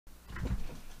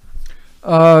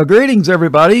Greetings,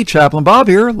 everybody. Chaplain Bob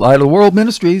here, Light of the World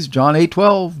Ministries, John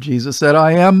 8:12. Jesus said,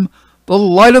 I am the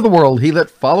light of the world. He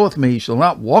that followeth me shall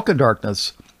not walk in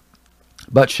darkness,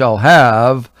 but shall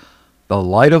have the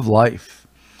light of life.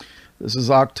 This is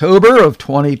October of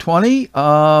 2020.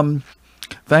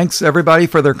 Thanks, everybody,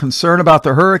 for their concern about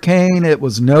the hurricane. It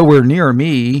was nowhere near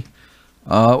me.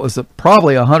 It was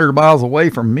probably 100 miles away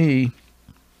from me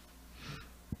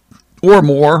or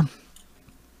more.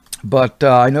 But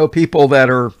I know people that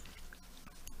are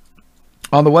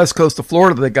on the west coast of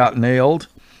Florida that got nailed.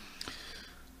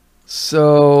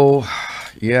 So,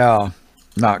 yeah,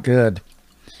 not good.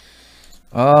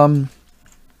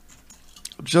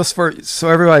 Just so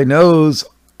everybody knows,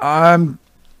 I'm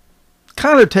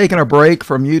kind of taking a break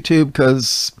from YouTube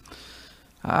because,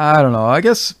 I don't know, I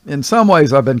guess in some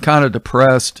ways I've been kind of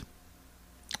depressed.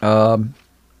 And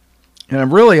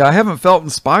I haven't felt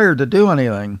inspired to do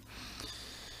anything.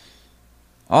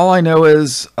 All I know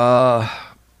is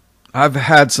I've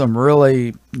had some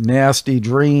really nasty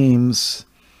dreams,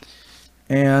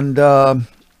 and the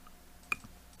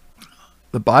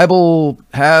Bible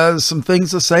has some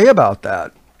things to say about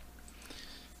that.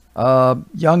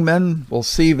 Young men will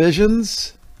see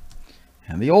visions,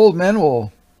 and the old men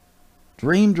will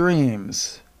dream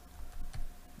dreams.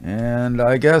 And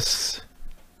I guess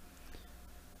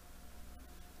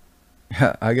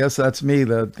that's me.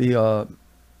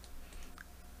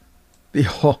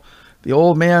 The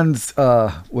old man's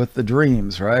with the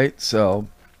dreams, right? So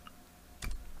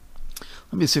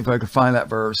let me see if I can find that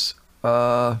verse.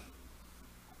 Yeah,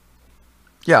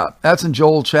 that's in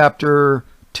Joel chapter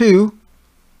 2,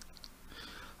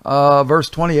 verse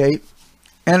 28.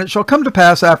 And it shall come to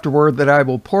pass afterward that I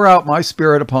will pour out my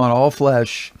spirit upon all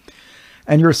flesh,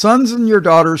 and your sons and your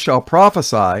daughters shall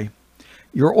prophesy.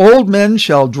 Your old men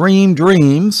shall dream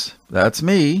dreams. That's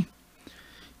me.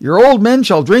 Your old men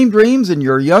shall dream dreams, and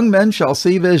your young men shall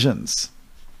see visions.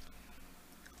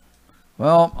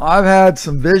 Well, I've had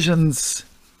some dreams.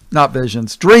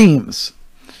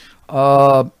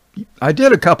 I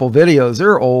did a couple videos.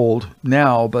 They're old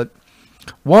now, but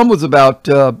one was about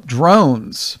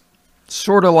drones.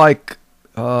 Sort of like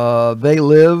They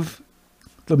Live,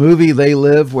 the movie They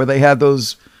Live, where they had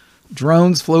those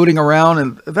drones floating around.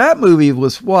 And that movie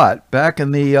was what? Back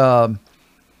in the...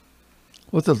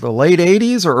 was it the late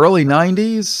 80s or early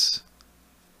 90s?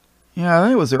 Yeah, I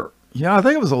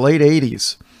think it was the late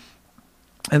 80s.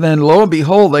 And then lo and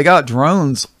behold, they got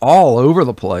drones all over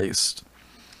the place.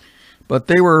 But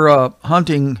they were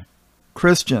hunting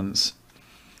Christians.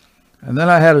 And then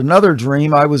I had another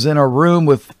dream. I was in a room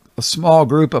with a small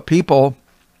group of people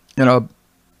in an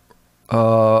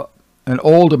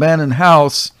old abandoned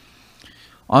house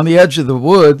on the edge of the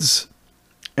woods,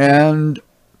 and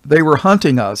they were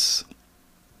hunting us.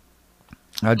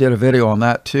 I did a video on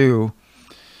that too.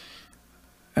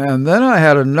 And then I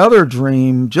had another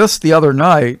dream just the other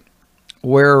night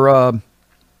where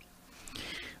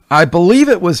I believe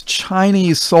it was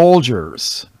Chinese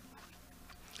soldiers.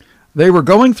 They were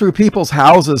going through people's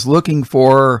houses looking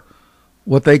for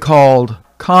what they called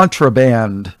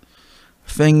contraband.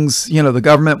 Things, the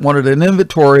government wanted an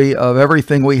inventory of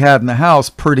everything we had in the house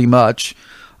pretty much.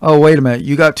 Oh, wait a minute.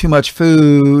 You got too much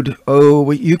food.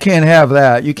 Oh, you can't have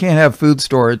that. You can't have food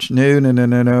storage.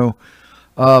 No.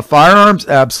 Firearms?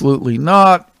 Absolutely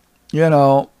not.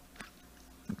 And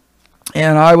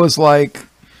I was like,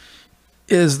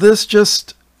 is this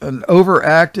just an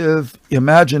overactive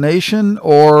imagination,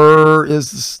 or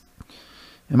am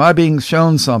I being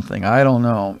shown something? I don't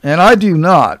know. And I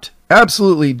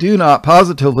absolutely do not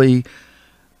positively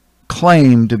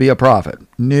claim to be a prophet.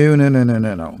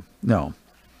 No.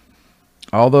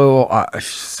 Although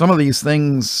some of these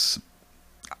things,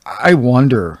 I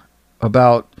wonder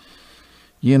about,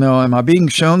 am I being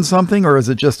shown something, or is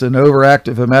it just an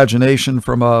overactive imagination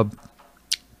from a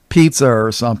pizza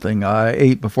or something I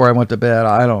ate before I went to bed?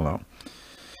 I don't know.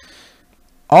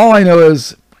 All I know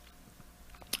is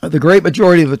the great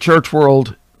majority of the church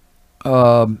world,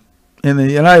 in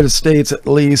the United States at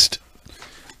least,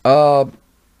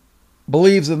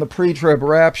 believes in the pre-trib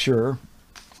rapture.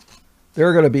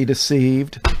 They're going to be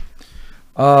deceived.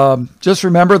 Just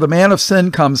remember, the man of sin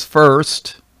comes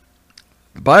first.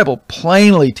 The Bible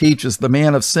plainly teaches the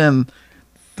man of sin,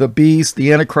 the beast,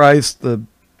 the Antichrist, the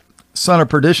son of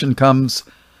perdition comes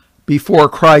before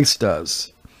Christ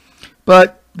does.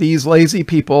 But these lazy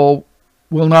people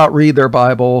will not read their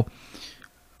Bible.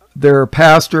 Their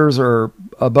pastors are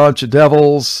a bunch of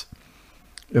devils.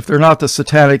 If they're not the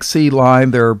satanic seed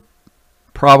line, they're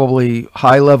probably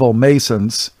high-level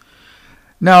Masons.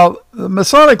 Now, the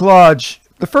Masonic Lodge,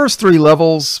 the first three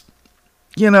levels,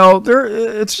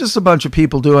 it's just a bunch of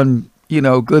people doing,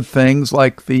 good things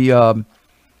like the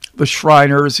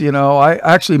Shriners. I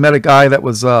actually met a guy that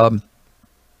was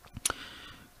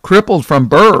crippled from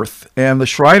birth, and the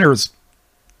Shriners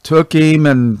took him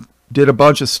and did a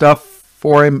bunch of stuff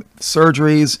for him,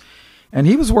 surgeries, and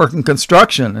he was working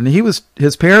construction, and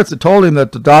his parents had told him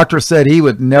that the doctor said he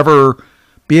would never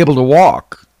be able to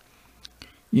walk.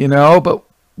 But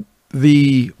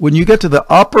when you get to the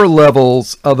upper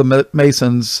levels of the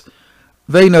Masons,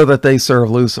 they know that they serve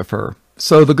Lucifer.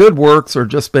 So the good works are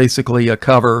just basically a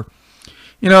cover.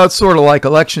 It's sort of like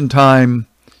election time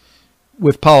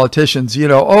with politicians.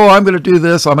 Oh, I'm going to do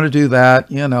this, I'm going to do that.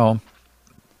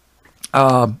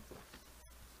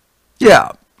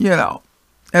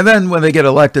 And then when they get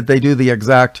elected, they do the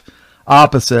exact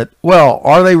opposite. Well,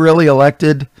 are they really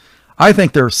elected? I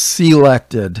think they're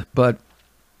selected, but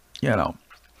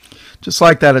just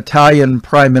like that Italian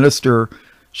prime minister,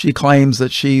 she claims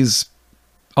that she's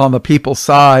on the people's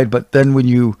side, but then when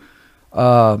you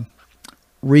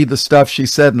read the stuff she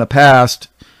said in the past,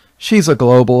 she's a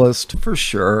globalist for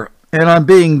sure. And I'm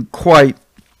being quite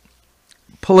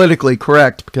politically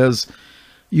correct because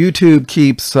YouTube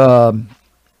keeps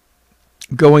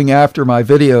going after my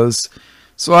videos,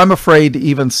 so I'm afraid to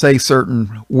even say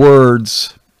certain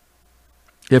words,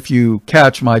 if you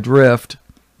catch my drift,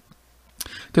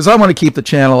 because I want to keep the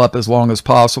channel up as long as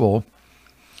possible.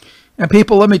 And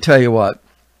people, let me tell you what,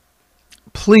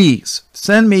 please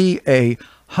send me a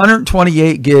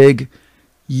 128 gig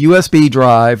USB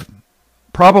drive,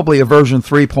 probably a version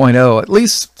 3.0, at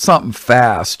least something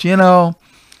fast.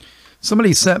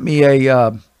 Somebody sent me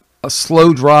a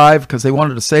slow drive because they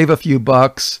wanted to save a few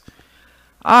bucks.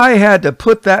 I had to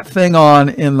put that thing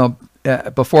on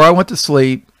before I went to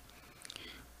sleep.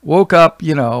 Woke up,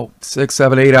 6,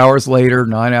 7, 8 hours later,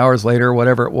 9 hours later,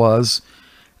 whatever it was.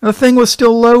 And the thing was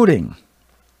still loading.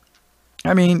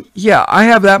 I mean, yeah, I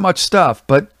have that much stuff,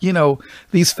 but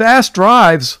these fast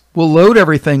drives will load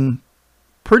everything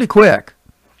pretty quick.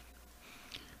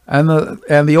 And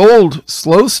the old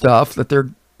slow stuff that they're,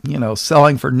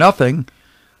 selling for nothing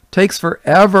takes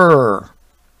forever,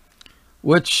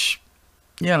 which,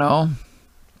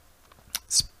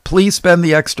 please spend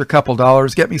the extra couple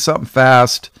dollars, get me something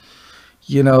fast,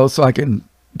 so I can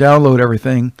download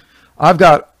everything. I've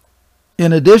got,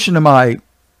 in addition to my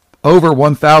over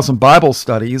 1,000 Bible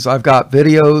studies, I've got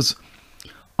videos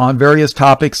on various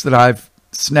topics that I've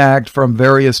snagged from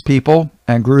various people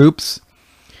and groups.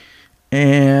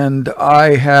 And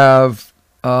I have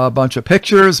a bunch of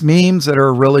pictures, memes that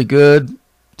are really good.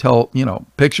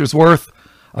 Pictures worth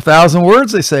 1,000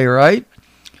 words, they say, right?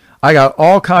 I got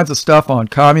all kinds of stuff on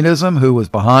communism, who was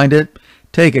behind it.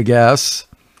 Take a guess.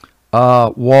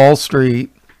 Wall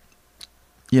Street,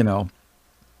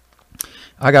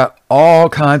 I got all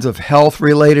kinds of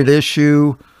health-related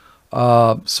issue,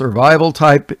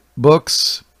 survival-type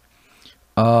books,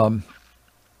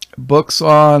 books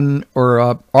on,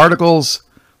 or articles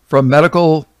from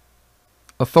medical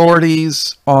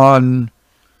authorities on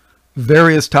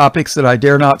various topics that I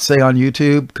dare not say on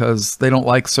YouTube because they don't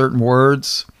like certain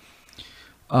words.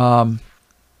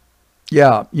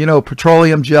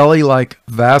 Petroleum jelly like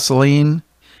Vaseline.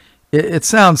 It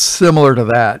sounds similar to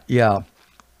that, yeah.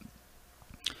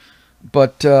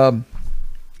 But I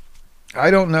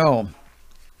don't know.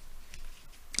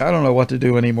 I don't know what to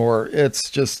do anymore. It's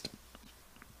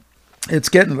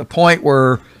getting to the point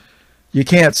where you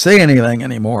can't say anything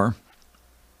anymore.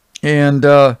 And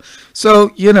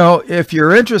so, if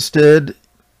you're interested,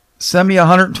 send me a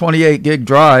 128 gig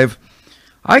drive.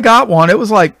 I got one. It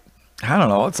was like, I don't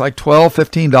know, it's like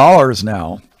 $12, $15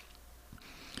 now.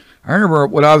 I remember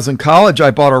when I was in college,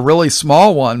 I bought a really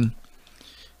small one.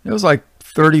 It was like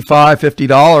 $35,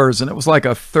 $50, and it was like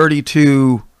a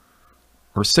 32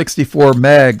 or 64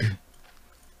 meg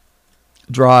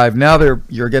drive. Now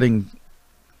you're getting,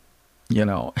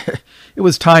 it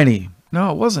was tiny.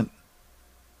 No, it wasn't.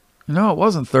 No, it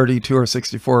wasn't 32 or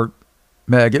 64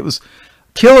 meg. It was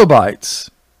kilobytes.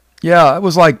 Yeah, it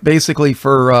was like basically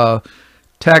for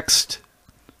text.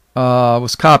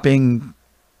 Was copying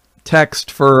text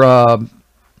for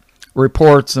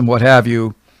reports and what have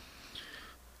you.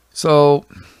 So,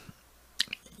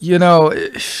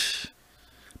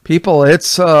 people,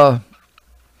 it's they're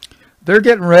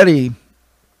getting ready.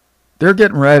 They're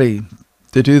getting ready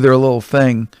to do their little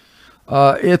thing.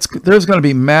 There's going to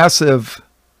be massive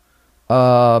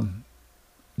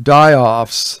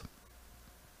die-offs,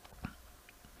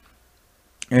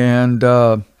 and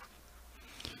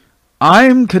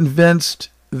I'm convinced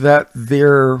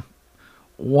that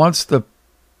once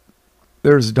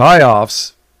there's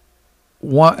die-offs,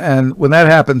 and when that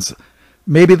happens,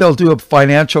 maybe they'll do a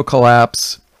financial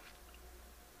collapse,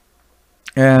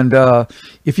 And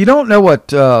if you don't know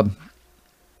what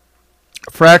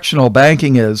fractional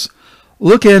banking is,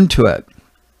 look into it.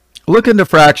 Look into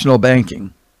fractional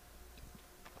banking.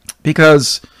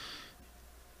 Because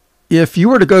if you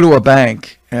were to go to a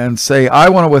bank and say, I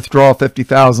want to withdraw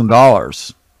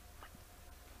 $50,000,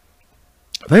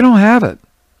 they don't have it.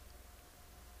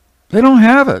 They don't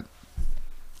have it.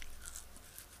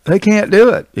 They can't do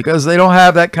it because they don't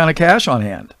have that kind of cash on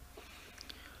hand.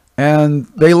 And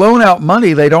they loan out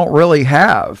money they don't really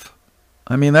have.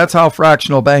 I mean, that's how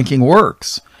fractional banking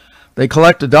works. They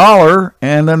collect $1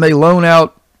 and then they loan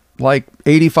out like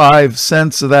 85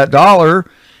 cents of that dollar,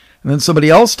 and then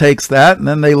somebody else takes that and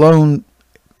then they loan,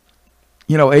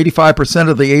 85%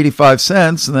 of the 85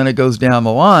 cents, and then it goes down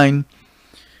the line.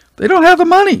 They don't have the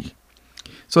money.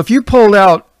 So if you pulled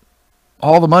out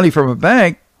all the money from a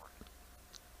bank,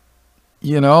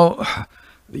 they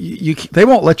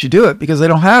won't let you do it because they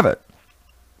don't have it.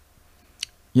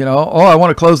 I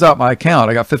want to close out my account.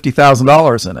 I got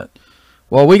 $50,000 in it.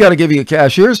 Well, we got to give you a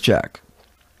cashier's check.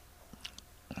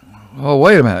 Oh,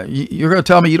 wait a minute. You're going to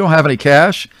tell me you don't have any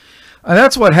cash? And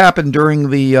that's what happened during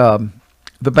the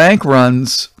bank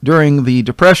runs during the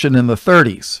Depression in the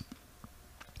 30s.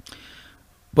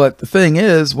 But the thing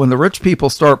is, when the rich people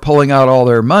start pulling out all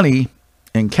their money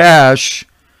in cash,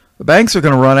 the banks are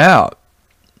going to run out.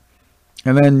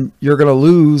 And then you're going to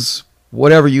lose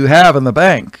whatever you have in the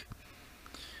bank.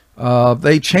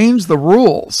 They changed the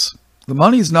rules. The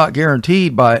money's not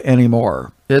guaranteed by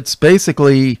anymore. It's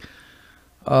basically,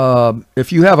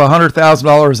 if you have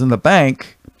 $100,000 in the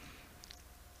bank,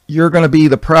 you're going to be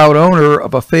the proud owner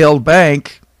of a failed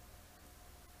bank,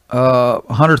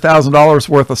 $100,000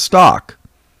 worth of stock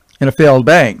in a failed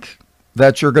bank.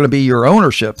 That's going to be your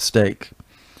ownership stake.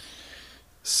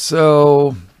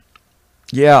 So,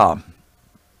 yeah.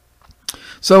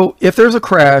 So if there's a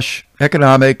crash,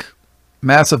 economic,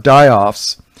 massive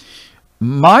die-offs,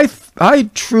 I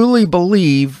truly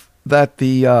believe that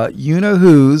the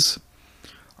you-know-whos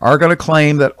are going to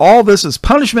claim that all this is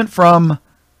punishment from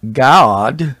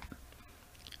God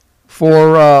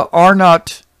for our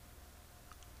not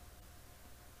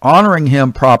honoring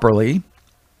him properly,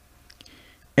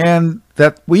 and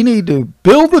that we need to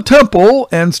build the temple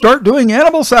and start doing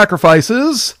animal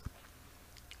sacrifices.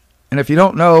 And if you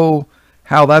don't know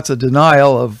how that's a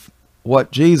denial of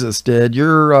what Jesus did,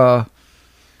 you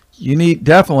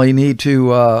definitely need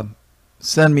to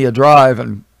send me a drive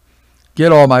and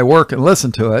get all my work and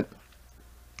listen to it,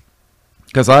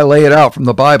 because I lay it out from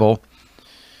the Bible.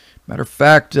 Matter of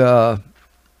fact,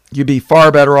 you'd be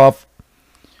far better off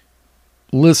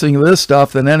listening to this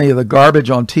stuff than any of the garbage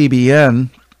on TBN.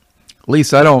 At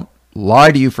least I don't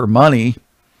lie to you for money.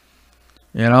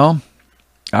 I don't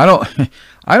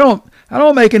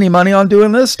make any money on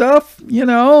doing this stuff.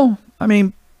 I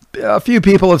mean, a few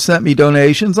people have sent me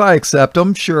donations. I accept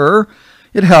them. Sure.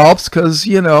 It helps because,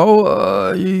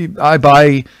 I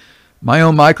buy my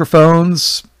own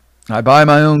microphones. I buy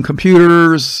my own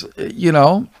computers,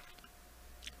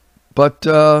 But,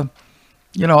 I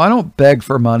don't beg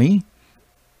for money.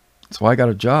 That's why I got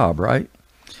a job, right?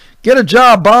 Get a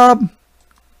job, Bob.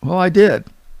 Well, I did.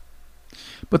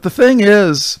 But the thing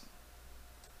is,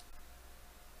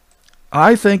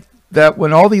 I think that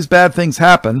when all these bad things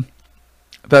happen,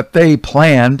 that they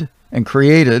planned and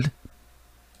created,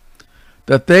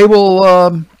 that they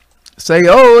will say,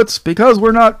 oh, it's because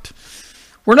we're not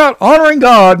honoring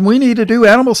God, and we need to do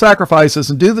animal sacrifices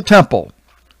and do the temple.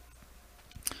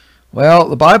 Well,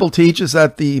 the Bible teaches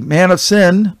that the man of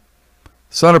sin,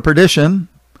 son of perdition,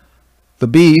 the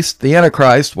beast, the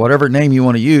Antichrist, whatever name you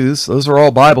want to use, those are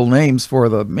all Bible names for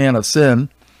the man of sin.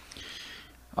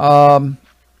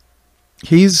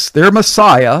 He's their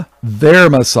Messiah,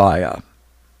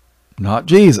 not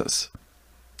Jesus.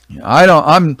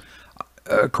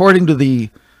 According to the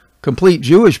complete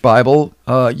Jewish Bible,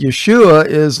 Yeshua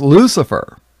is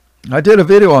Lucifer. I did a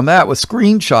video on that with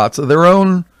screenshots of their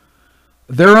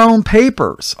own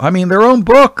papers. I mean, their own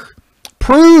book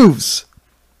proves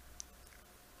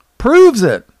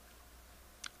it.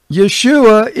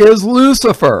 Yeshua is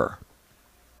Lucifer.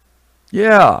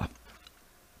 Yeah.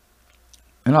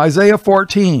 In Isaiah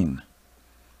 14,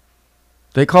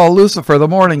 they call Lucifer the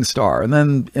morning star. And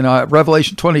then in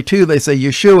Revelation 22, they say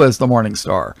Yeshua is the morning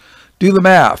star. Do the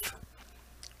math.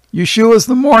 Yeshua is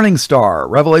the morning star,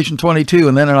 Revelation 22.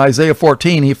 And then in Isaiah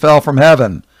 14, he fell from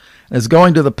heaven and is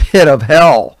going to the pit of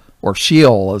hell, or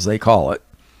Sheol as they call it,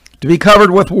 to be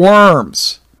covered with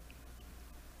worms.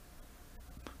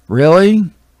 Really?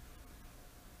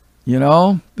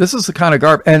 This is the kind of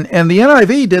garbage. And the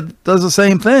NIV does the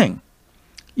same thing.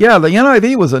 Yeah, the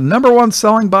NIV was a #1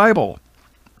 selling Bible.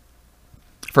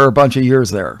 for a bunch of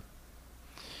years there.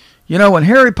 You know, when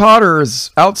Harry Potter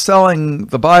is outselling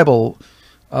the Bible,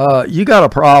 you got a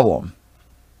problem.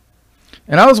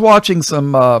 And I was watching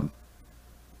some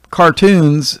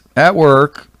cartoons at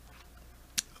work.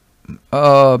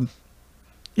 You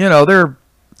know, they're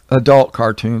adult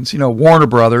cartoons. You know, Warner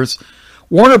Brothers.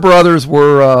 Warner Brothers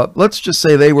were, let's just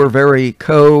say they were very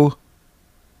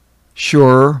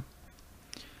sure.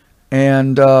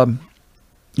 And,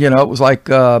 you know, it was like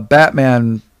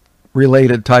Batman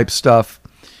related type stuff.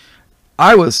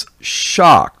 I was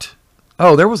shocked.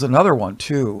 Oh, there was another one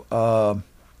too. Oh,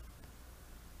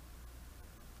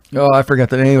 I forget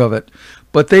the name of it.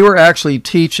 But they were actually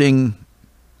teaching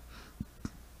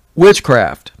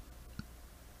witchcraft.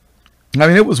 I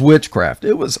mean, it was witchcraft.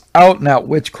 It was out and out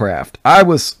witchcraft. I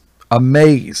was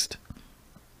amazed.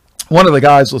 One of the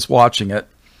guys was watching it.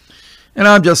 And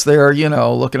I'm just there, you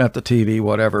know, looking at the TV,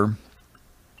 whatever.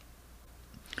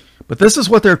 But this is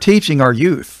what they're teaching our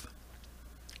youth.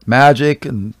 Magic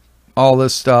and all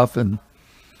this stuff. And,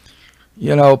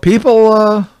 you know,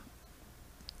 people,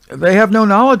 they have no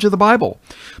knowledge of the Bible.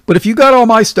 But if you got all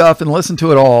my stuff and listen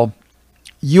to it all,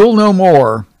 you'll know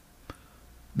more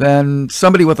than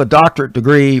somebody with a doctorate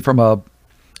degree from a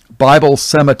Bible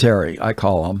cemetery, I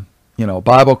call them. You know,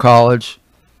 Bible college.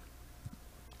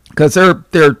 Because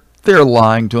they're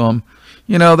lying to them.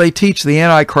 You know, they teach the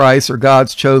Antichrist or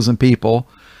God's chosen people.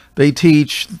 They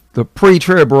teach the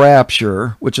pre-trib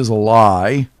rapture, which is a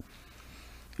lie.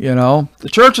 You know, the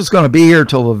church is going to be here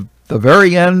till the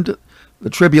very end, the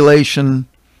tribulation.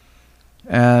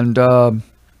 And,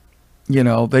 you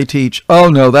know, they teach, oh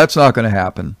no, that's not going to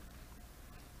happen.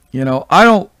 You know, I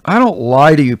don't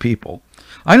lie to you people.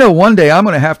 I know one day I'm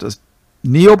going to have to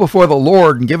kneel before the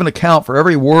Lord and give an account for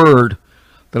every word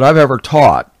that I've ever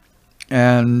taught.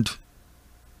 And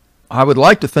I would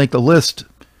like to think the list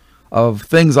of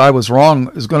things I was wrong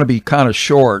is going to be kind of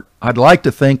short. I'd like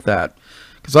to think that,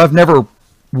 because I've never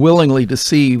willingly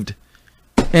deceived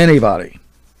anybody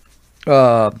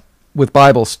with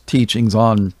Bible teachings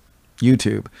on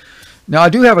YouTube. Now, I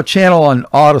do have a channel on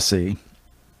Odyssey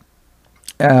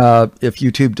if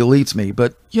YouTube deletes me,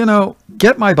 but, you know,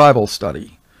 get my Bible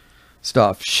study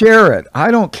stuff. Share it.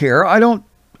 I don't care. I don't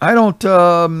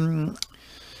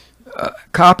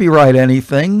copyright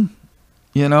anything,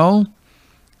 you know.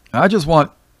 I just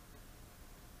want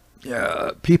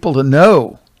people to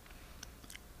know.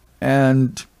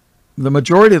 And the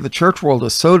majority of the church world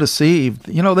is so deceived.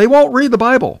 You know, they won't read the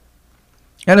Bible.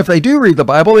 And if they do read the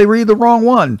Bible, they read the wrong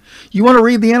one. You want to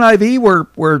read the NIV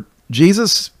where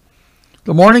Jesus,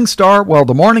 the morning star, well,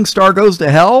 the morning star goes to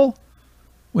hell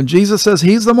when Jesus says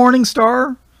he's the morning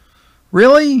star?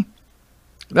 Really?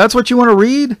 That's what you want to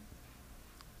read?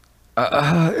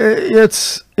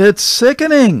 It's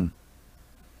sickening.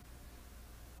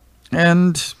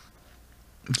 And,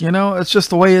 you know, it's just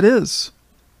the way it is.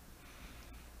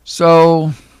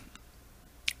 So,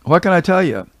 what can I tell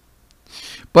you?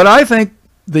 But I think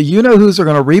the you-know-whos are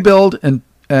going to rebuild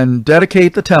and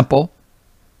dedicate the temple.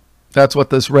 That's what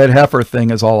this red heifer thing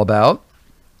is all about.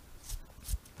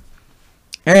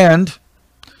 And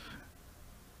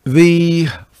the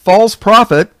false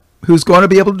prophet who's going to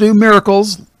be able to do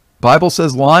miracles, Bible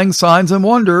says lying signs and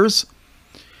wonders,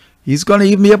 he's going to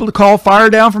even be able to call fire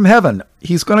down from heaven.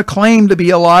 He's going to claim to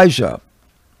be Elijah.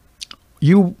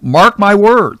 You mark my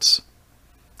words.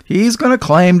 He's going to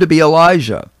claim to be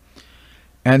Elijah.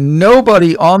 And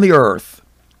nobody on the earth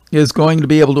is going to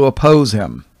be able to oppose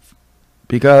him,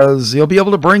 because he'll be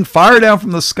able to bring fire down from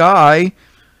the sky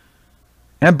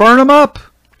and burn them up.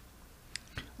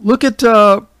 Look at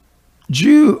Job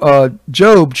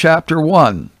chapter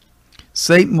 1.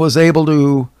 Satan was able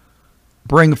to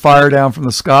bring fire down from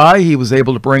the sky. He was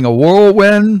able to bring a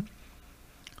whirlwind.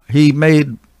 He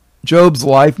made Job's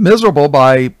life miserable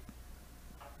by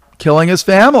killing his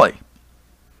family,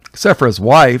 except for his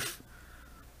wife.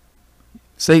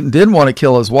 Satan didn't want to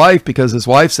kill his wife because his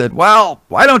wife said, well,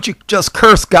 why don't you just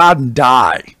curse God and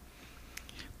die?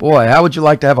 Boy, how would you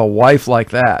like to have a wife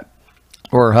like that?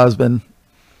 Or a husband?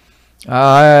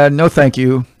 No, thank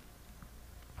you.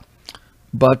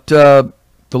 But the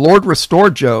Lord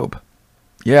restored Job.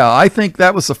 Yeah, I think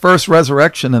that was the first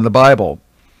resurrection in the Bible.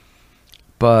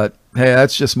 But, hey,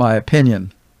 that's just my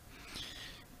opinion.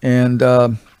 And,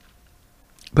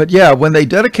 but yeah, when they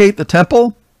dedicate the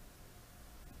temple,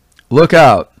 look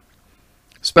out.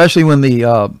 Especially when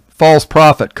the false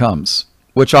prophet comes,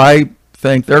 which I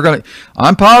think they're going to,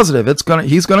 I'm positive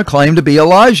he's going to claim to be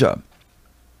Elijah.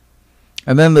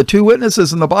 And then the two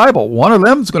witnesses in the Bible, one of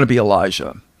them is going to be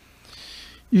Elijah.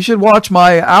 You should watch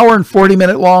my hour and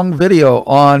 40-minute long video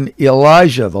on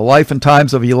Elijah, the life and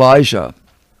times of Elijah.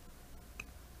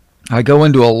 I go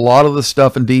into a lot of the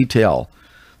stuff in detail.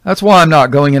 That's why I'm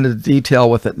not going into detail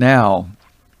with it now,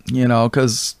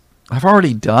 because I've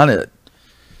already done it,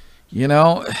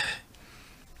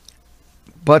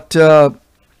 But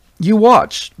you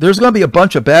watch. There's going to be a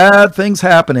bunch of bad things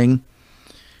happening.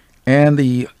 And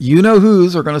the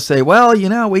you-know-whos are going to say, well,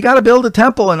 we got to build a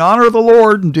temple and honor the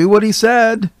Lord and do what he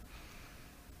said.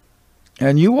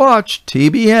 And you watch.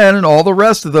 TBN and all the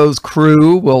rest of those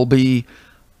crew will be,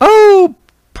 oh,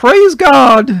 praise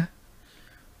God.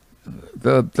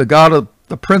 The God of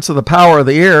the prince of the power of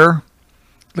the air,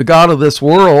 the God of this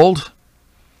world,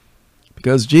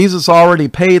 because Jesus already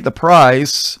paid the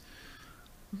price.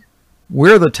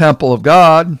 We're the temple of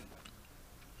God,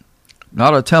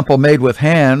 not a temple made with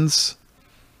hands.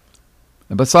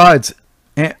 And besides,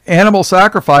 animal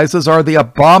sacrifices are the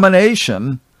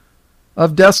abomination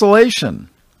of desolation.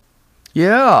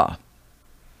 Yeah.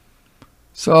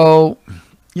 So,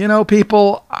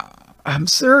 people, I'm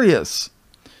serious.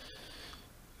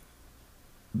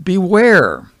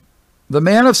 Beware. The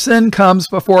man of sin comes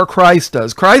before Christ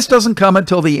does. Christ doesn't come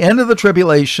until the end of the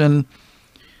tribulation.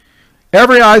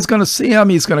 Every eye's going to see him.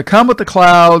 He's going to come with the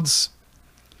clouds.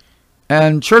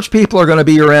 And church people are going to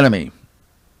be your enemy.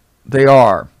 They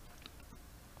are.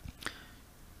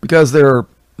 Because their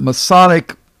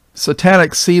Masonic,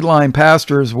 satanic seedline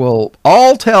pastors will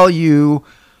all tell you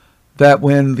that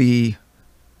when the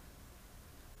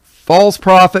false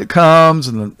prophet comes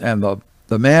and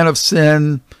the man of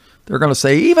sin, they're going to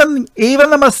say, even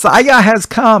the Messiah has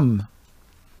come.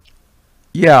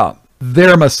 Yeah,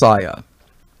 their Messiah,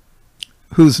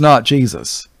 who's not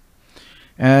Jesus.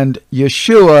 And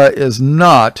Yeshua is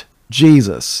not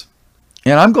Jesus.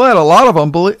 And I'm glad a lot of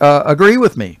them agree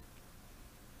with me.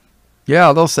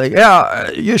 Yeah, they'll say, yeah,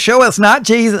 Yeshua's not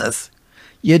Jesus.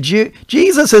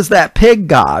 Jesus is that pig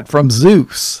god from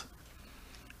Zeus.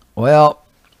 Well,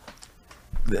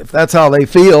 if that's how they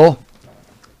feel,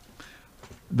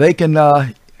 they can.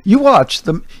 You watch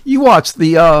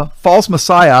the false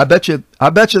Messiah. I bet you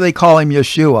they call him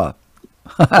Yeshua.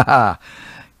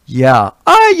 Yeah.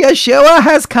 Yeshua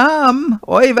has come.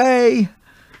 Oy vey.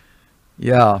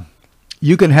 Yeah.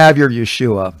 You can have your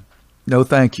Yeshua. No,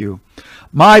 thank you.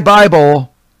 My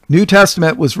Bible, New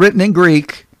Testament, was written in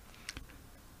Greek.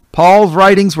 Paul's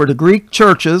writings were to Greek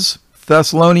churches,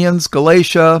 Thessalonians,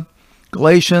 Galatia,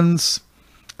 Galatians,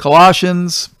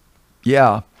 Colossians.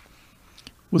 Yeah.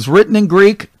 Was written in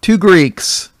Greek to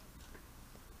Greeks.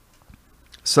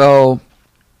 So,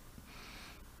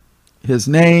 his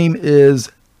name is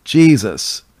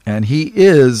Jesus, and he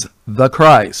is the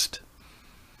Christ.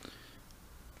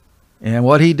 And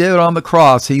what he did on the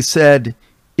cross, he said,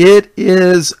 it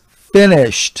is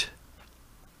finished.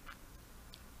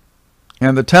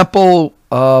 And the temple,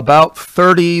 about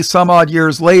 30 some odd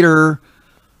years later,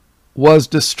 was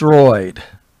destroyed.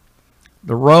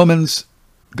 The Romans,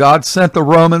 God sent the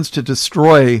Romans to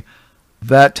destroy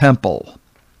that temple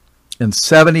in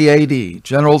 70 AD.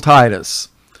 General Titus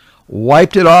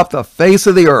wiped it off the face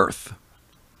of the earth.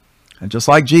 And just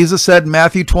like Jesus said in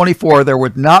Matthew 24, there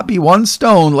would not be one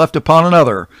stone left upon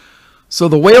another. So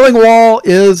the Wailing Wall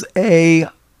is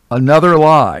another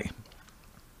lie.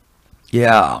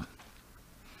 Yeah.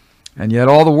 And yet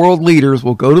all the world leaders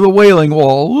will go to the Wailing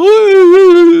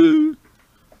Wall.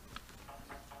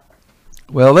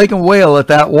 Well, they can wail at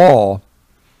that wall,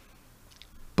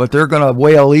 but they're going to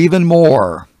wail even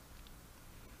more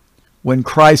when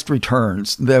Christ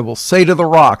returns. They will say to the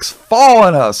rocks, fall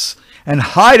on us and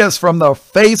hide us from the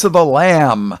face of the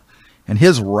Lamb and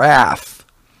his wrath.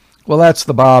 Well, that's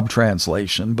the Bob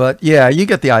translation, but yeah, you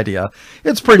get the idea.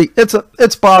 It's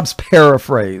Bob's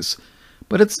paraphrase,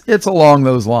 but it's along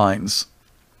those lines.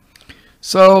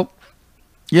 So,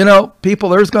 people,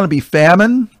 there's going to be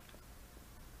famine.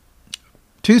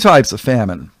 Two types of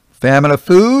famine. Famine of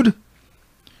food,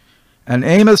 and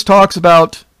Amos talks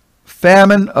about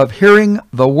famine of hearing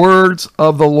the words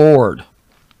of the Lord.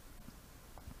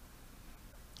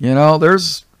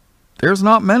 There's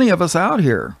not many of us out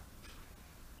here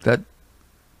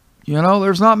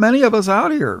there's not many of us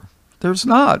out here. There's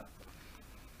not.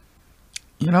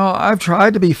 I've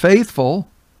tried to be faithful.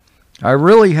 I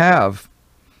really have.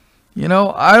 I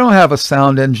don't have a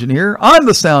sound engineer. I'm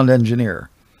the sound engineer.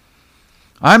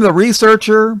 I'm the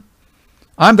researcher.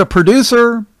 I'm the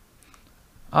producer.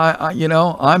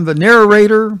 I'm the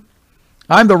narrator.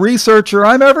 I'm the researcher.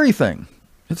 I'm everything.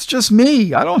 It's just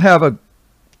me. I don't have a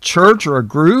church or a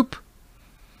group.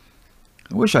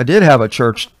 I wish I did have a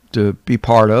church to be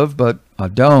part of, but I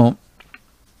don't.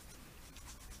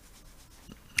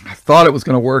 I thought it was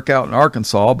going to work out in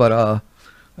Arkansas, but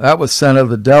that was sent of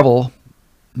the devil,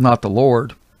 not the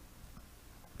Lord.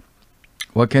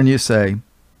 What can you say?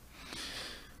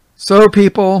 So,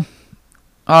 people,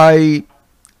 I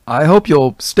hope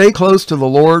you'll stay close to the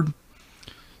Lord.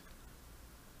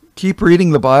 Keep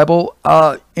reading the Bible.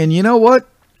 And you know what?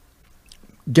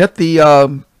 Get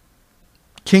the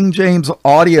King James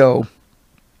audio,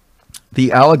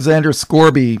 the Alexander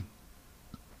Scourby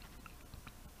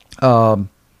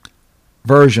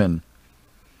version.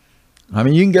 I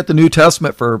mean, you can get the New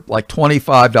Testament for like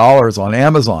 $25 on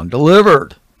Amazon,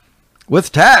 delivered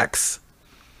with tax.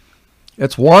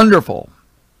 It's wonderful.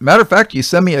 Matter of fact, you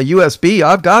send me a USB.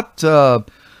 I've got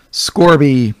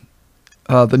Scourby,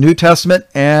 the New Testament,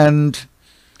 and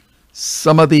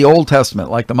some of the Old Testament,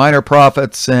 like the Minor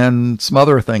Prophets and some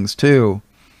other things too.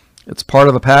 It's part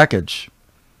of the package.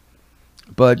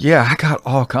 But yeah, I got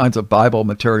all kinds of Bible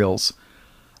materials.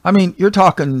 I mean, you're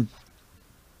talking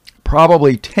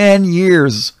probably 10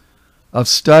 years of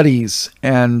studies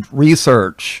and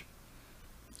research.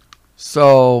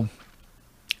 So,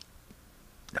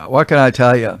 what can I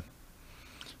tell you?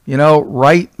 You know,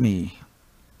 write me.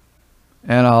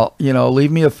 And I'll,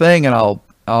 leave me a thing and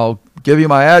I'll give you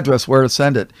my address where to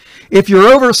send it. If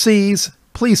you're overseas,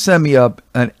 please send me an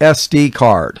SD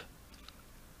card.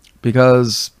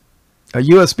 Because a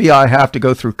USB I have to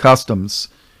go through customs.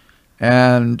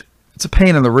 And it's a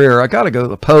pain in the rear. I got to go to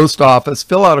the post office,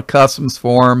 fill out a customs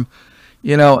form.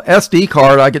 SD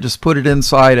card, I could just put it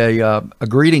inside a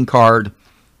greeting card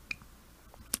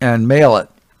and mail it.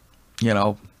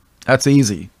 That's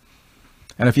easy.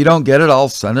 And if you don't get it, I'll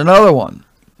send another one.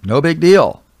 No big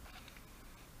deal.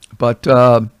 But,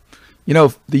 the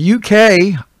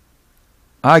UK,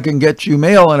 I can get you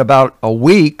mail in about a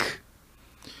week.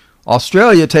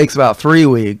 Australia takes about 3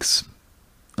 weeks.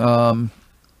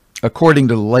 According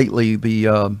to lately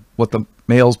what the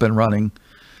mail's been running.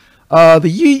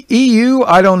 The EU,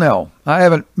 I don't know. I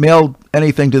haven't mailed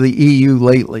anything to the EU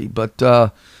lately, but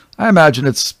I imagine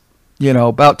it's,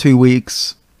 about 2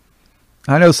 weeks.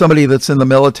 I know somebody that's in the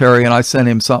military, and I sent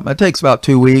him something. It takes about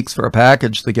 2 weeks for a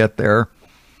package to get there.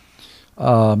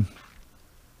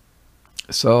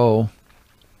 So,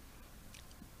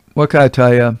 what can I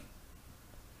tell you?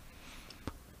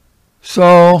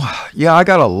 So, yeah, I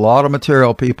got a lot of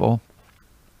material, people.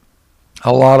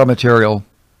 A lot of material.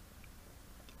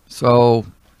 So,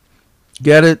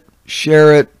 get it,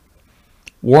 share it,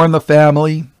 warn the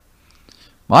family.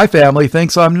 My family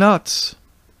thinks I'm nuts.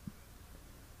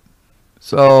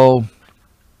 So,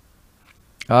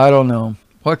 I don't know.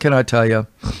 What can I tell you?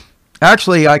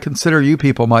 Actually, I consider you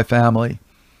people my family.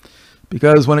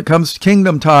 Because when it comes to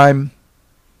kingdom time,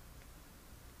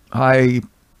 I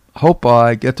hope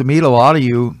I get to meet a lot of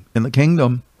you in the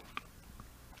kingdom.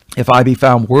 If I be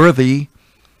found worthy,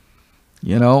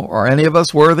 are any of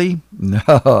us worthy?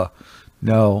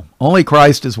 No. Only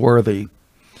Christ is worthy.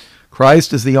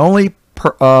 Christ is the only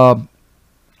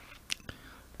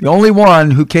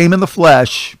one who came in the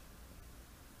flesh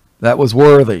that was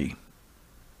worthy.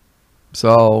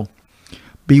 So,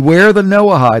 beware the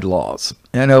Noahide laws.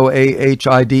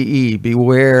 Noahide.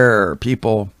 Beware,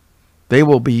 people. They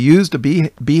will be used to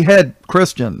behead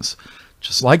Christians.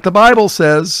 Just like the Bible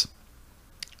says.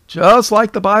 Just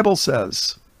like the Bible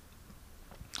says.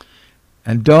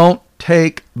 And don't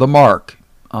take the mark.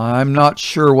 I'm not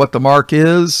sure what the mark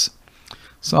is.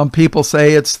 Some people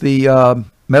say it's the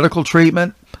medical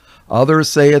treatment. Others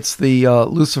say it's the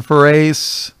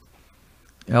luciferase.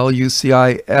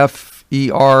 Luciferase.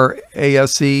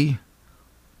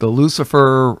 The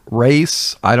Lucifer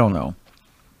race. I don't know.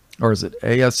 Or is it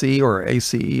ASE or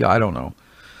ACE? I don't know.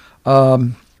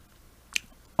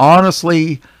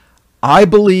 Honestly, I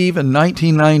believe in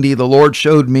 1990 the Lord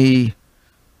showed me,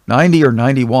 90 or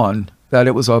 91, that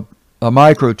it was a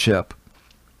microchip.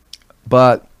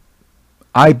 But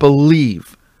I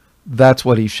believe that's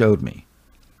what he showed me.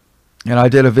 And I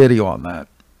did a video on that.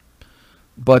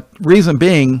 But reason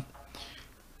being,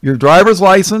 your driver's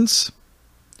license,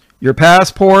 your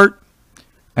passport,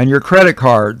 and your credit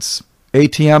cards,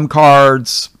 ATM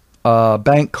cards,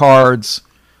 bank cards,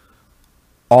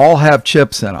 all have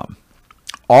chips in them.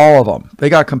 All of them. They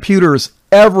got computers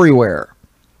everywhere,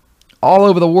 all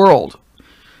over the world.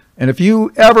 And if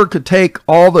you ever could take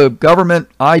all the government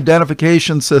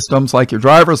identification systems like your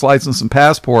driver's license and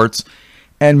passports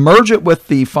and merge it with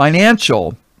the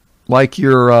financial, like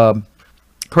your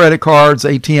credit cards,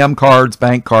 ATM cards,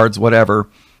 bank cards, whatever,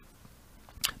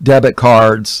 debit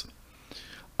cards,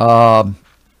 and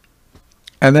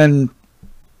then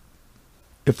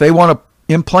if they want to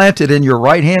implant it in your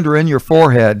right hand or in your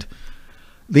forehead,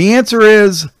 the answer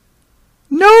is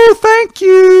no, thank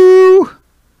you.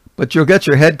 But you'll get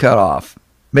your head cut off.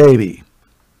 Maybe.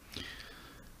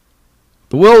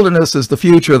 The wilderness is the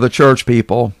future of the church,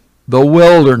 people. The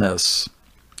wilderness.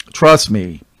 Trust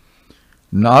me.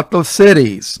 Not the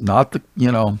cities. Not the,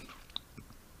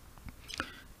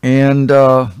 And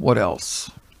what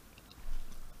else?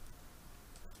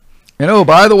 And oh,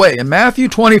 by the way, in Matthew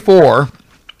 24,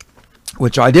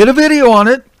 which I did a video on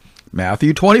it,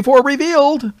 Matthew 24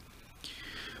 revealed,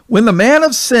 when the man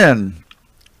of sin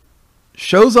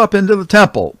shows up into the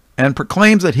temple and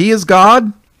proclaims that he is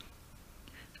God,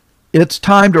 it's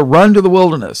time to run to the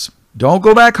wilderness. Don't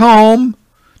go back home.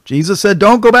 Jesus said,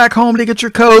 don't go back home to get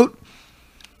your coat.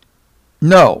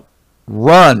 No,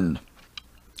 run.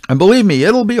 And believe me,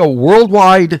 it'll be a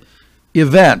worldwide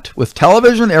event. With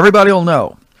television, everybody will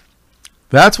know.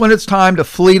 That's when it's time to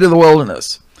flee to the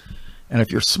wilderness. And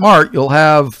if you're smart, you'll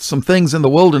have some things in the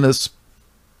wilderness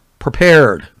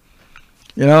prepared.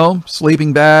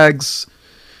 Sleeping bags,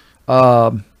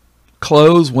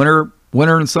 clothes, winter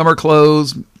and summer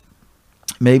clothes,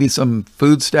 maybe some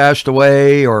food stashed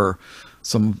away or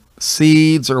some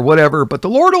seeds or whatever. But the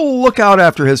Lord will look out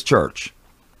after his church.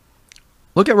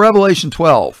 Look at Revelation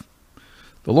 12.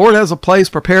 The Lord has a place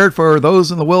prepared for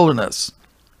those in the wilderness.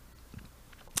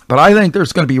 But I think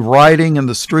there's going to be rioting in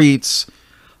the streets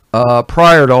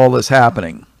prior to all this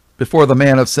happening, before the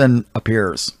man of sin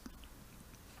appears.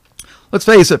 Let's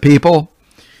face it, people.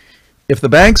 If the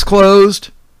bank's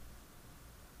closed,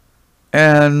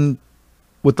 and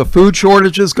with the food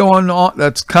shortages going on,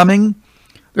 that's coming,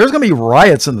 there's going to be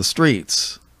riots in the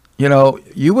streets. You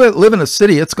live in a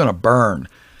city, it's going to burn.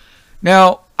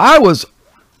 Now, I was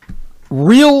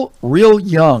real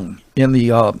young in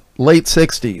the late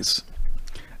 60s.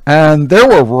 And there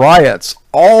were riots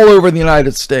all over the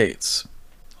United States.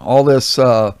 All this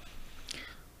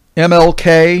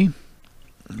MLK,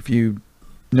 if you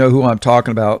know who I'm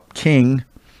talking about, King.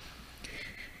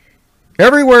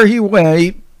 Everywhere he went,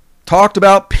 he talked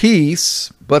about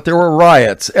peace, but there were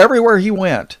riots everywhere he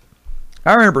went.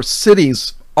 I remember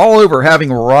cities all over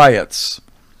having riots.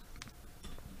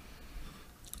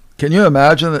 Can you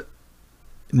imagine that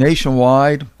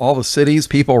nationwide, all the cities,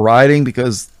 people rioting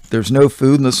because there's no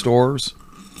food in the stores?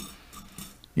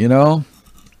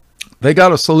 They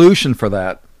got a solution for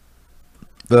that.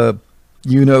 The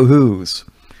you-know-whos.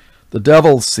 The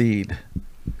devil's seed.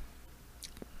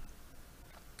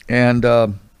 And,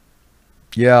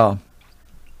 yeah.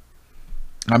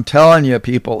 I'm telling you,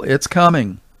 people, it's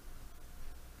coming.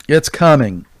 It's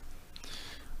coming.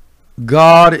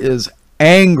 God is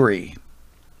angry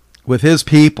with his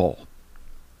people.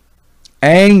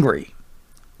 Angry.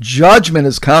 Judgment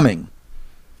is coming.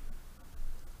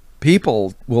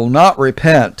 People will not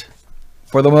repent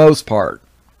for the most part.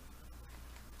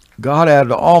 God had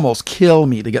to almost kill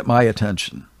me to get my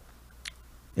attention.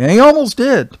 And he almost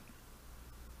did.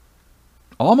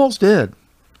 Almost did.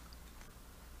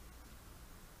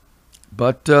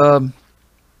 But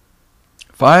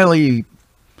finally,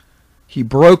 he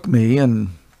broke me. And,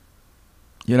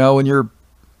 when you're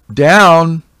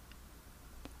down,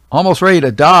 almost ready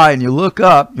to die, and you look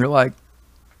up, you're like,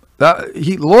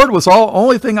 the Lord was the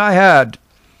only thing I had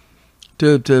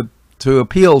to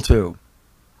appeal to.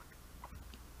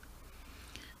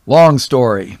 Long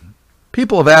story.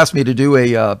 People have asked me to do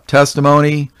a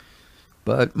testimony,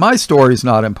 but my story is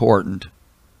not important.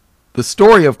 The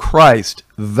story of Christ,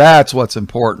 that's what's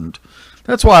important.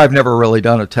 That's why I've never really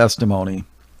done a testimony.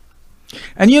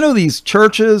 And these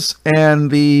churches and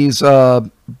these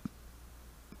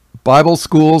Bible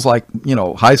schools, like,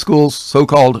 high schools,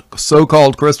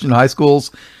 so-called Christian high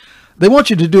schools, they want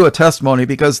you to do a testimony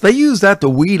because they use that to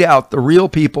weed out the real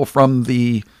people from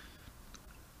the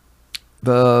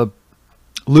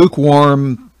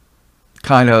lukewarm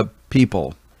kind of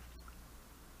people.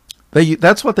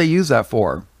 That's what they use that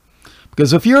for.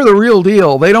 Because if you're the real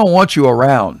deal, they don't want you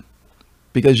around,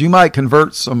 because you might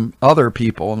convert some other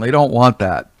people, and they don't want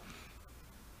that.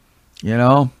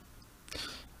 I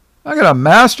got a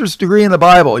master's degree in the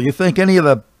Bible. You think any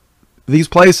of these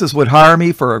places would hire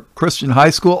me for a Christian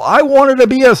high school? I wanted to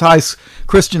be a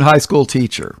Christian high school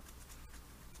teacher.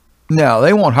 No,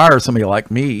 they won't hire somebody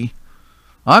like me.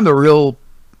 I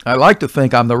like to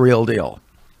think I'm the real deal.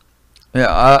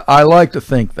 Yeah, I like to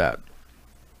think that.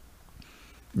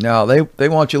 No, they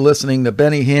want you listening to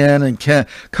Benny Hinn and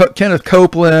Kenneth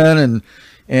Copeland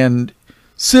and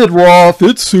Sid Roth.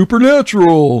 It's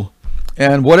supernatural.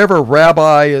 And whatever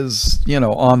rabbi is,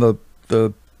 on the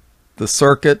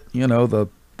circuit, the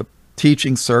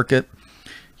teaching circuit.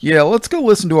 Yeah, let's go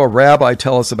listen to a rabbi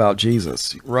tell us about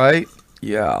Jesus, right?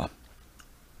 Yeah.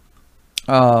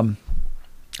 I'm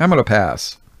going to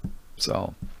pass.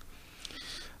 So,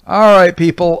 all right,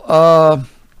 people. What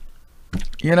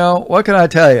can I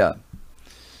tell you?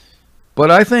 But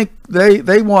I think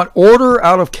they want order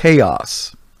out of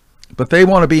chaos. But they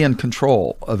want to be in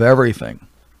control of everything.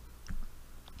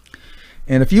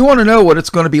 And if you want to know what it's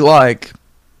going to be like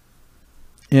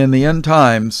in the end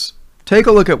times, take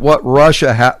a look at what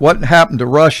what happened to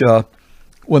Russia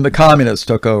when the communists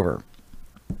took over.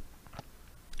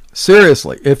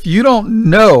 Seriously, if you don't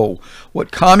know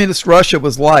what communist Russia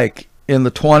was like in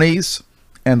the 20s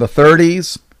and the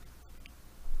 30s,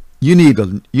 you need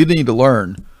to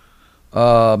learn.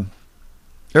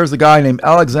 There's a guy named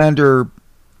Alexander.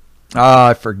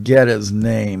 I forget his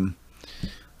name.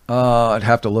 I'd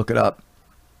have to look it up.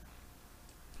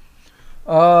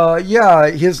 Yeah,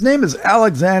 his name is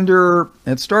Alexander.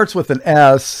 It starts with an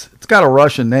S. It's got a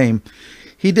Russian name.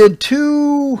 He did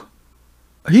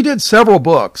several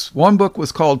books. One book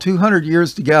was called 200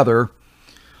 Years Together.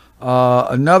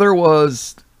 Another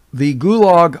was The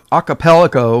Gulag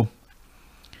Archipelago.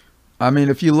 I mean,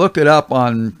 if you look it up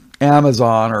on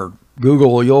Amazon or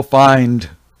Google, you'll find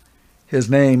his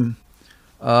name.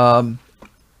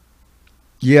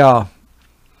 Yeah,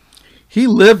 he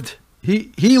lived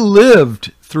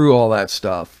through all that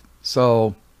stuff.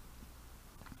 So,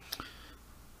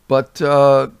 but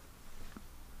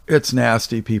it's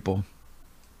nasty, people.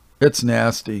 It's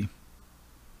nasty.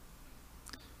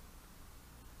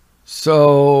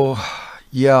 So,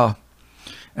 yeah.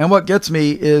 And what gets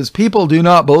me is people do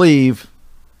not believe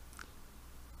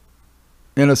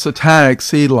in a satanic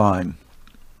seed line.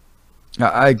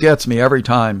 It gets me every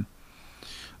time.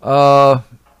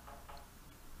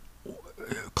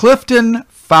 Clifton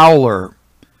Fowler.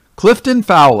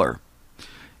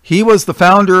 He was the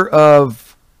founder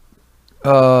of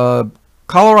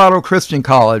Colorado Christian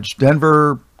College,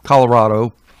 Denver,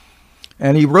 Colorado.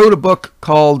 And he wrote a book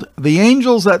called The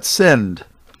Angels That Sinned,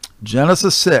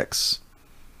 Genesis 6.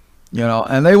 You know,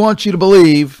 and they want you to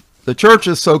believe, the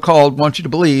churches so-called want you to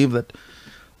believe that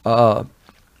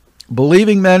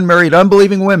believing men married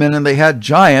unbelieving women and they had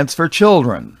giants for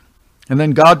children. And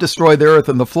then God destroyed the earth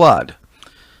in the flood.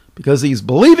 Because these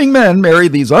believing men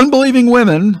married these unbelieving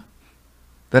women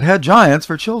that had giants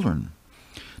for children.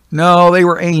 No, they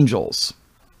were angels.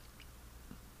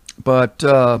 But,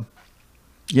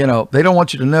 you know, they don't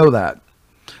want you to know that.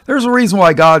 There's a reason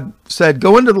why God said,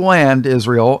 go into the land,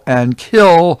 Israel, and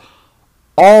kill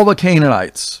all the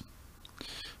Canaanites.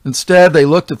 Instead, they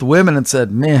looked at the women and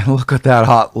said, man, look at that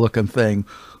hot looking thing.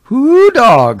 Whoo,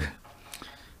 dog.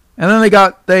 And then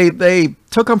they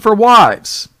took them for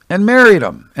wives and married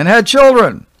them and had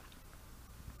children.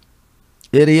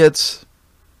 Idiots.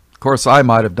 Of course, I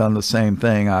might have done the same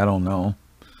thing. I don't know.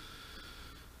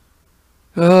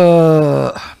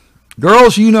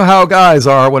 Girls, you know how guys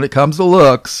are when it comes to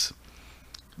looks.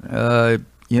 You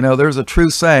know, there's a true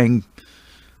saying,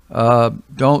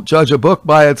 don't judge a book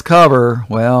by its cover.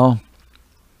 Well,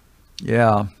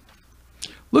 yeah.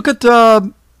 Look at,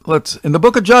 in the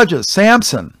book of Judges,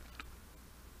 Samson.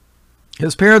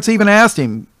 His parents even asked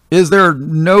him, is there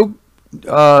no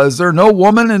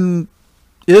woman in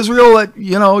Israel that,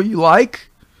 you know, you like?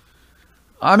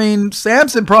 I mean,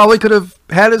 Samson probably could have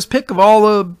had his pick of all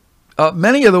the,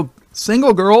 many of the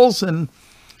single girls in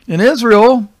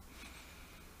Israel.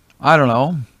 I don't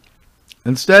know.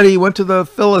 Instead, he went to the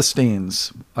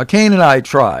Philistines, a Canaanite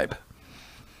tribe.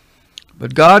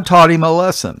 But God taught him a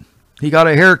lesson. He got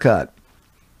a haircut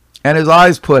and his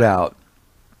eyes put out.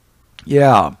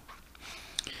 Yeah.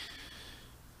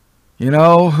 You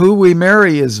know, who we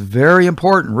marry is very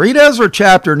important. Read Ezra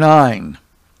chapter 9.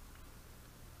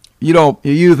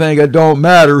 You think it don't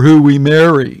matter who we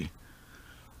marry.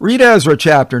 Read Ezra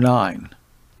chapter 9.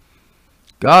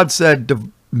 God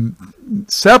said,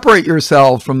 separate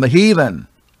yourselves from the heathen.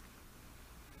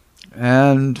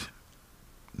 And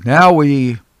now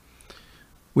we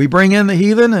bring in the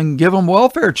heathen and give them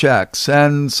welfare checks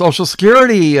and Social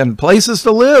Security and places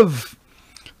to live.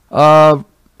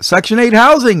 Section 8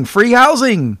 housing, free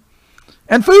housing,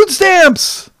 and food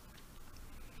stamps.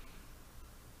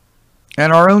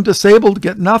 And our own disabled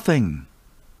get nothing.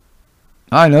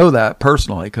 I know that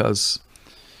personally because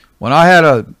when I had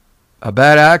a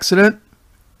bad accident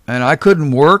and I couldn't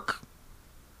work,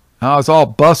 I was all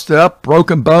busted up,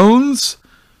 broken bones.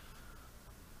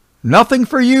 Nothing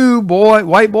for you, boy,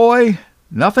 white boy.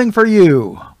 Nothing for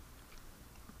you.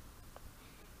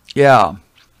 Yeah.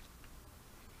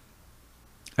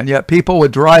 And yet people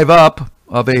would drive up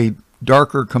of a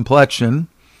darker complexion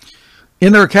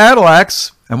in their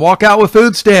Cadillacs and walk out with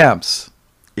food stamps.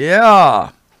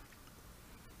 Yeah.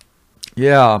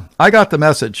 Yeah. I got the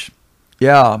message.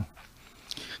 Yeah.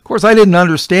 Of course, I didn't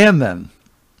understand then.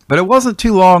 But it wasn't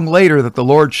too long later that the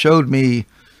Lord showed me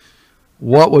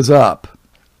what was up.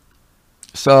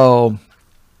 So,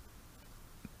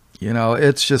 You know,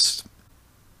 it's just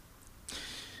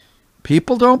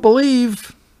people don't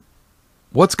believe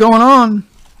what's going on.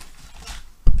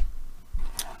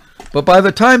 But by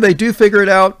the time they do figure it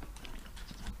out,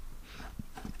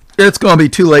 it's going to be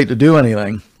too late to do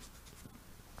anything.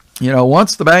 You know,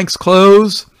 once the banks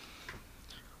close,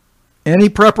 any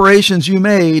preparations you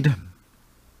made,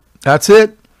 that's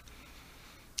it.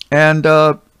 And,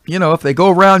 you know, if they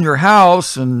go around your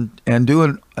house and do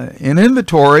an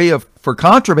inventory for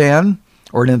contraband,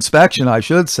 or an inspection, I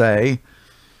should say,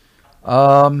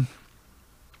 probably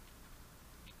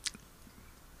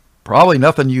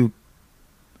nothing you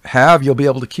have you'll be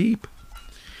able to keep.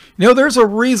 You know, there's a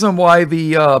reason why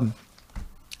the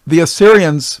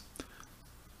Assyrians,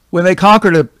 when they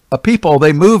conquered a people,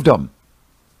 they moved them.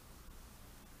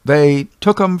 They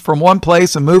took them from one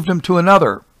place and moved them to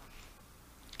another.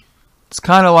 It's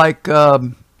kind of like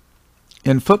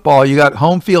in football, you got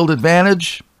home field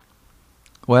advantage.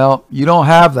 Well, you don't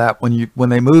have that when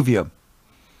they move you.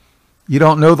 You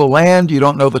don't know the land, you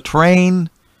don't know the terrain,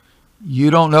 you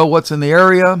don't know what's in the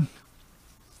area.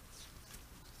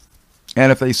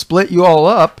 And if they split you all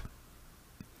up,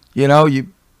 you know,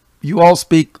 you all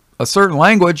speak a certain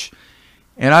language,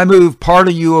 and I move part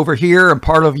of you over here and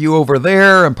part of you over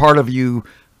there and part of you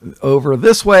over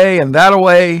this way and that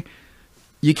way.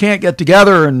 You can't get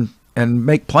together and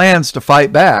make plans to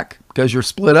fight back because you're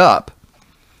split up.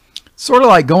 Sort of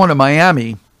like going to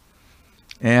Miami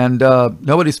and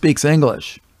nobody speaks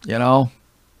English, you know?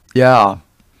 Yeah.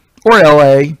 Or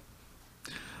LA.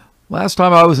 Last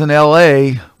time I was in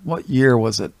LA, what year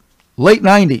was it? Late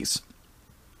 90s.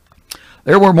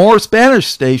 There were more Spanish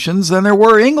stations than there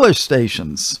were English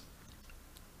stations.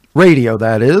 Radio,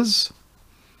 that is.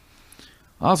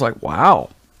 I was like, wow.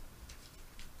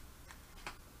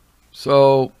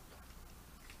 So,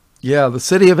 yeah, the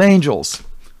city of angels.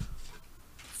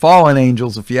 Fallen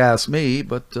angels, if you ask me.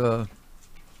 But,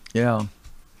 yeah.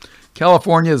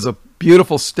 California is a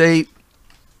beautiful state.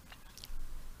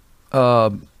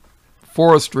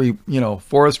 Forestry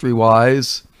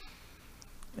wise.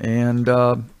 And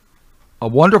a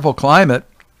wonderful climate.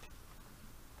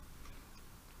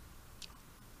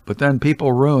 But then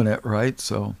people ruin it, right?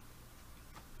 So,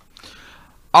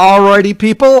 alrighty,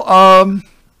 people.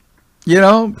 You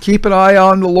know, keep an eye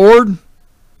on the Lord.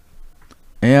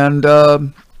 And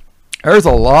there's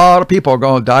a lot of people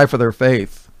going to die for their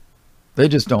faith. They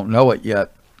just don't know it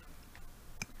yet.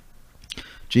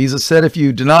 Jesus said, if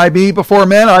you deny me before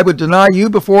men, I would deny you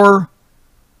before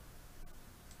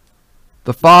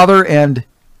the Father and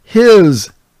his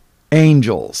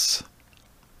angels.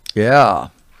 Yeah.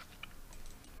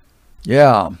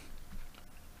 Yeah.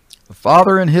 The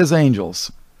Father and his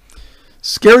angels.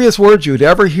 Scariest words you'd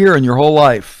ever hear in your whole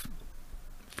life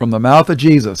from the mouth of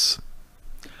Jesus.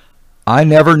 I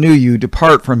never knew you.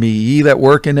 Depart from me, ye that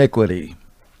work iniquity.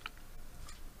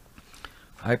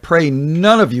 I pray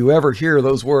none of you ever hear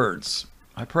those words.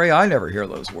 I pray I never hear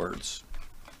those words.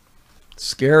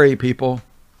 Scary, people.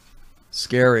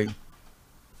 Scary.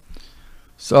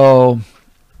 So,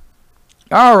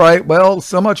 all right. Well,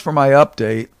 so much for my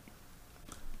update.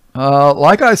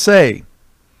 Like I say,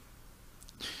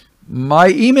 my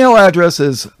email address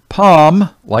is palm,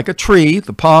 like a tree,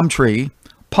 the palm tree,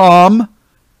 Palm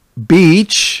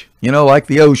Beach, you know, like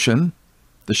the ocean,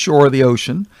 the shore of the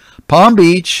ocean, Palm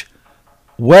Beach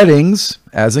Weddings,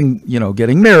 as in, you know,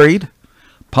 getting married,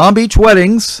 Palm Beach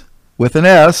Weddings with an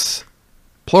S,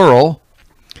 plural,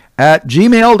 at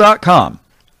gmail.com.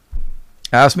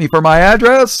 Ask me for my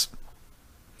address,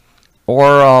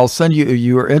 or I'll send you, if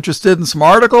you're interested in some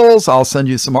articles, I'll send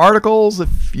you some articles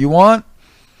if you want.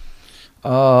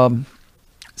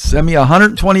 Send me a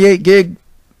 128 gig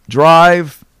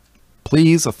drive,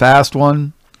 please, a fast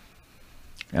one,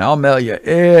 and I'll mail you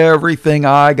everything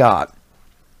I got.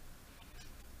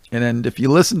 And then if you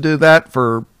listen to that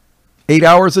for 8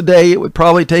 hours a day, it would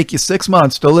probably take you 6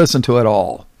 months to listen to it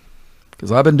all.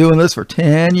 Because I've been doing this for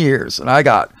 10 years, and I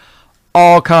got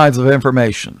all kinds of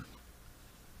information.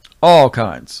 All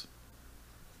kinds.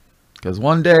 Because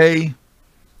one day,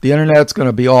 the internet's going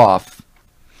to be off.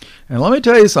 And let me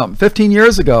tell you something. 15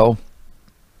 years ago,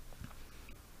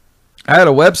 I had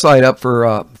a website up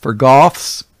for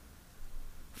goths.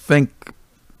 Think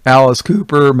Alice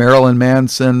Cooper, Marilyn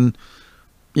Manson,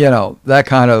 you know, that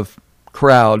kind of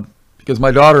crowd. Because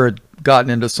my daughter had gotten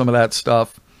into some of that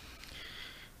stuff.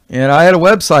 And I had a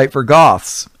website for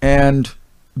goths. And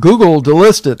Google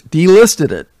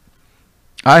delisted it.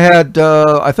 I had,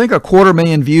 I think,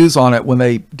 250,000 views on it when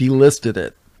they delisted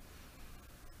it.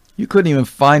 You couldn't even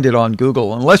find it on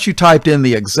Google. Unless you typed in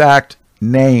the exact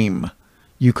name,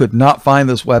 you could not find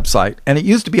this website. And it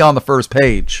used to be on the first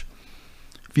page.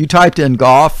 If you typed in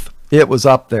Goth, it was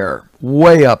up there,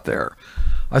 way up there.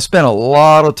 I spent a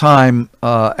lot of time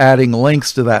adding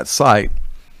links to that site.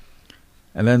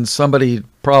 And then somebody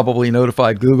probably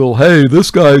notified Google, hey,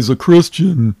 this guy's a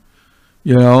Christian,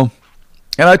 you know.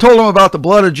 And I told him about the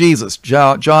blood of Jesus,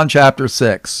 John chapter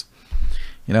 6,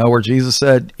 you know, where Jesus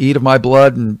said, eat of my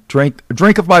blood and drink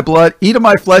of my blood, eat of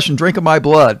my flesh and drink of my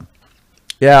blood.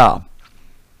 Yeah.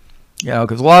 You know,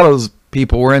 because a lot of those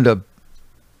people were into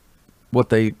what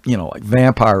they, you know, like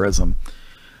vampirism.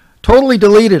 Totally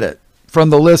deleted it from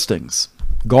the listings.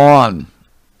 Gone.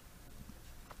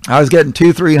 I was getting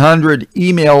 200-300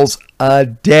 emails a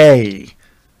day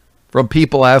from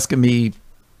people asking me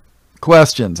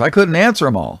questions. I couldn't answer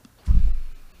them all.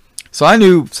 So I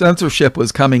knew censorship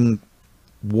was coming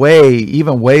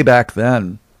even way back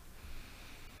then.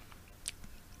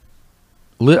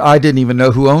 I didn't even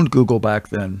know who owned Google back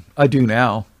then. I do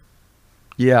now.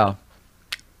 Yeah.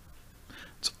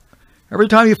 So every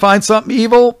time you find something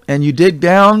evil and you dig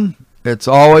down, it's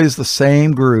always the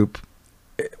same group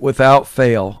without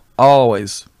fail.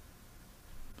 Always.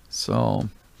 So,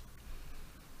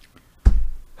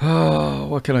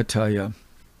 what can I tell you?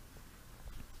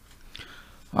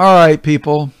 All right,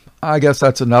 people. I guess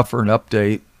that's enough for an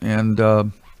update. And,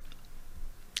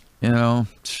 you know,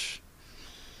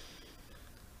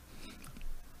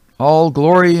 all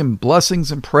glory and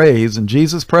blessings and praise in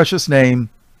Jesus' precious name.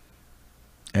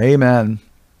 Amen.